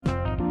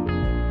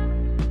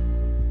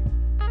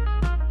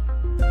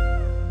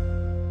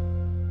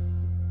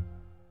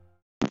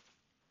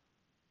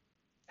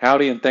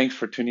Howdy, and thanks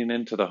for tuning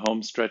in to the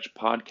Homestretch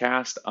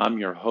Podcast. I'm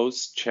your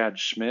host, Chad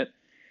Schmidt,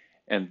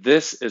 and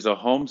this is a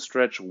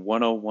Homestretch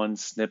 101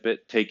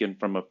 snippet taken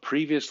from a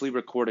previously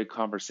recorded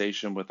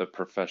conversation with a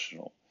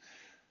professional.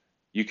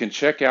 You can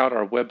check out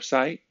our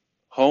website,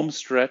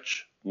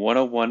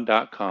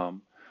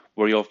 homestretch101.com,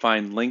 where you'll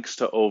find links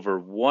to over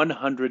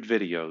 100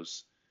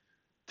 videos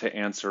to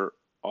answer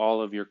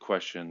all of your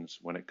questions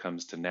when it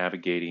comes to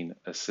navigating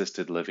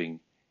assisted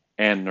living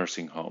and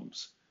nursing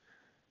homes.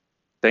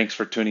 Thanks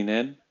for tuning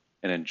in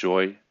and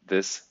enjoy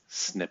this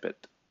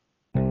snippet.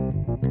 A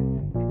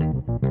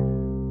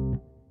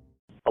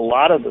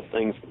lot of the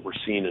things that we're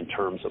seeing in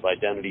terms of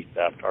identity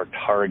theft are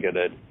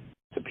targeted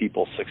to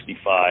people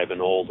 65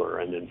 and older.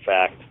 And in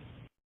fact,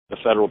 the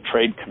Federal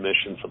Trade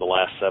Commission for the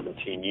last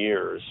 17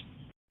 years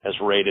has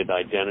rated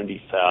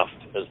identity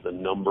theft as the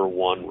number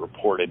one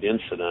reported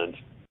incident.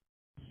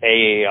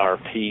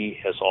 AARP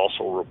has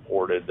also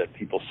reported that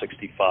people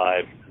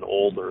 65 and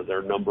older,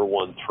 their number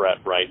one threat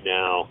right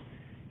now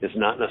is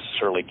not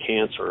necessarily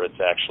cancer, it's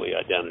actually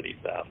identity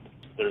theft.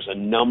 There's a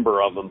number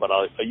of them, but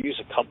I'll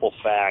use a couple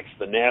facts.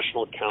 The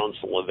National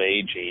Council of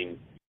Aging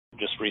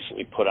just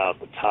recently put out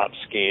the top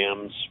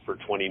scams for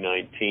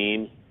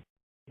 2019,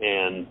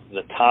 and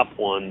the top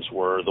ones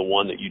were the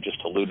one that you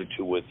just alluded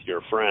to with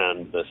your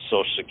friend, the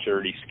Social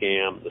Security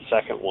scam. The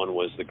second one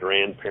was the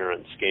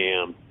grandparent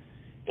scam,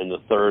 and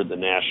the third, the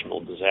national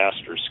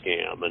disaster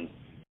scam. And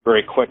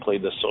very quickly,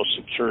 the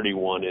Social Security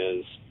one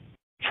is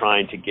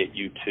trying to get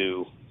you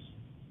to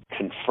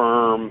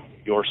confirm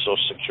your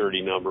Social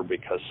Security number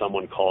because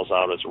someone calls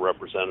out as a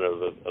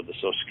representative of the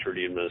Social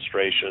Security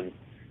Administration.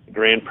 The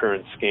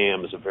grandparent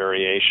scam is a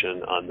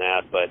variation on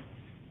that, but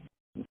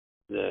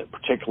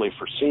particularly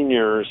for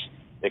seniors,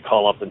 they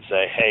call up and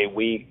say, hey,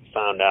 we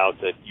found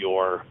out that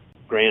your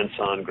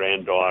grandson,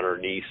 granddaughter,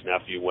 niece,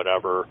 nephew,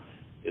 whatever,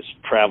 is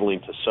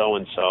traveling to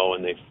so-and-so,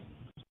 and they've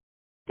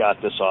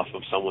got this off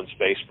of someone's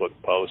Facebook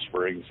post,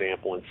 for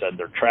example, and said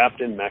they're trapped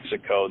in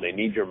Mexico, they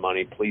need your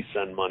money, please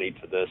send money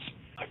to this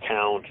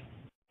account.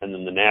 And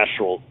then the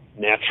natural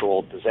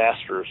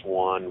disasters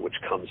one, which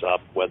comes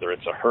up, whether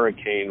it's a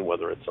hurricane,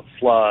 whether it's a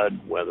flood,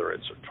 whether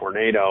it's a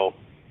tornado,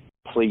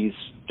 please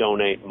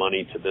donate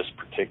money to this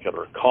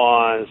particular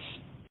cause.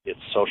 It's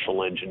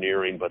social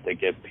engineering, but they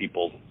get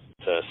people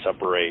to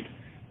separate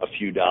a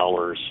few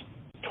dollars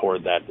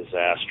toward that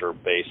disaster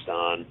based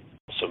on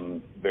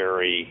some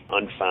very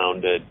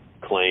unfounded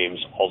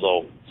claims,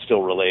 although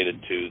still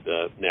related to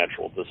the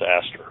natural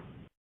disaster.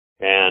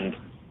 And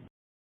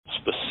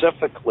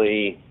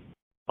specifically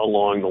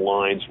along the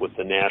lines with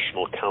the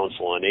National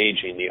Council on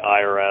Aging, the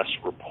IRS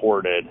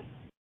reported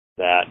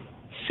that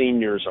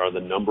seniors are the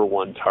number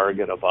one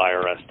target of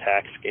IRS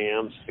tax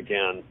scams.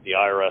 Again, the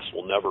IRS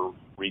will never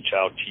reach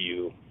out to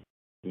you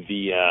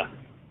via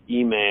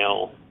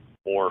email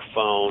or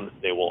phone.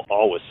 They will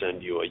always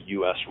send you a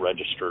U.S.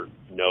 registered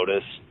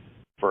notice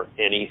for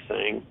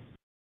anything,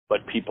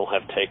 but people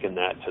have taken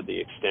that to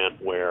the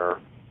extent where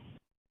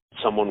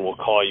someone will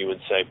call you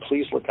and say,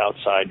 please look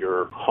outside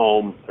your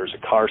home. There's a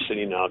car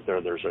sitting out there.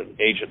 There's an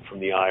agent from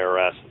the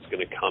IRS that's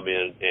going to come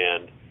in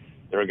and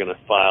they're going to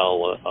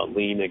file a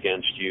lien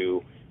against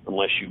you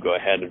unless you go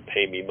ahead and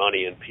pay me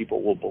money. And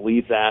people will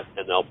believe that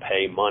and they'll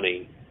pay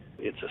money.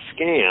 It's a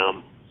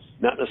scam,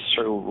 not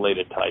necessarily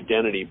related to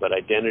identity, but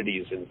identity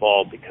is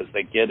involved because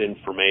they get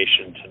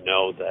information to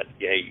know that,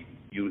 hey,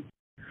 you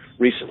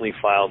recently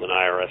filed an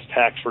IRS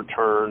tax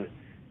return,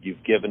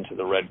 you've given to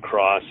the Red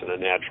Cross in a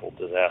natural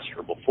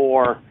disaster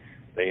before,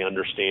 they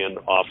understand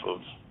off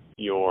of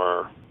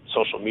your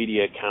social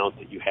media account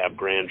that you have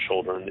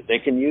grandchildren. They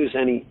can use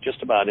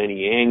just about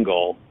any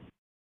angle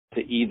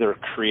to either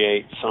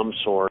create some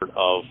sort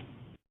of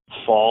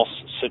false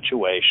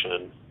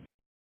situation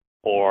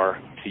or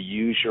to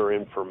use your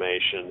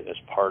information as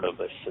part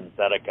of a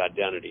synthetic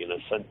identity. And a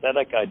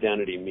synthetic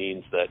identity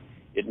means that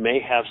it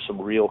may have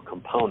some real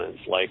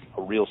components, like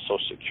a real Social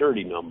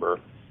Security number,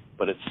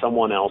 but it's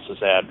someone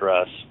else's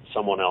address,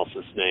 someone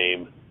else's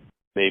name,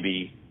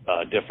 maybe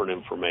different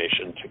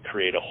information to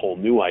create a whole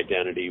new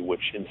identity,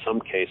 which in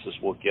some cases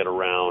will get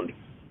around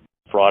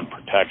fraud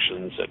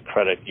protections at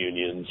credit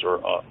unions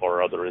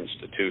or other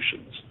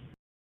institutions.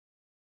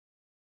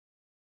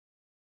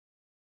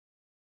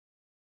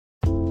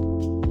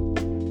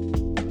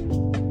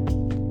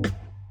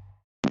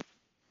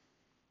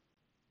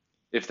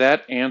 If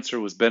that answer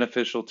was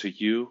beneficial to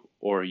you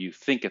or you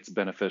think it's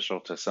beneficial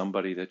to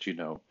somebody that you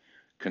know,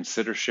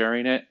 consider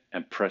sharing it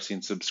and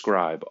pressing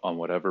subscribe on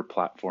whatever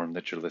platform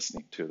that you're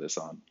listening to this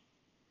on.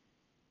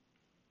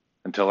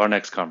 Until our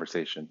next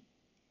conversation,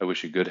 I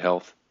wish you good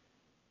health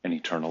and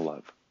eternal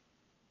love.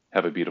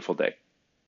 Have a beautiful day.